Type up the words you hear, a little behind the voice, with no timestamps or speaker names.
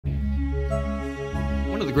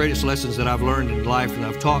One of the greatest lessons that I've learned in life, and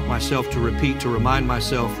I've taught myself to repeat, to remind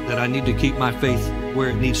myself that I need to keep my faith where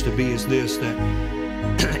it needs to be, is this, that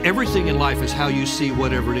everything in life is how you see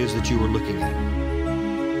whatever it is that you are looking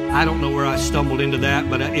at. I don't know where I stumbled into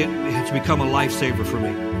that, but it's become a lifesaver for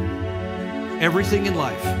me. Everything in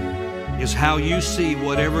life is how you see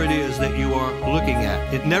whatever it is that you are looking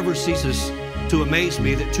at. It never ceases to amaze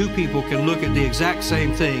me that two people can look at the exact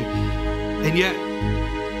same thing and yet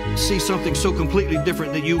see something so completely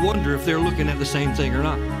different that you wonder if they're looking at the same thing or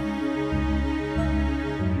not.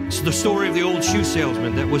 It's the story of the old shoe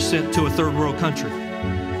salesman that was sent to a third world country.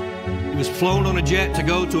 He was flown on a jet to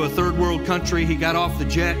go to a third world country. He got off the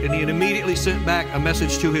jet and he had immediately sent back a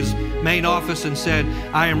message to his main office and said,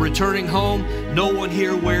 "I am returning home. No one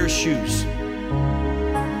here wears shoes."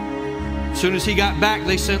 As soon as he got back,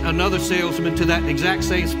 they sent another salesman to that exact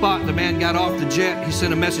same spot. The man got off the jet. He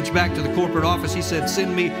sent a message back to the corporate office. He said,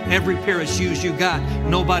 "Send me every pair of shoes you got.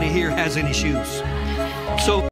 Nobody here has any shoes." So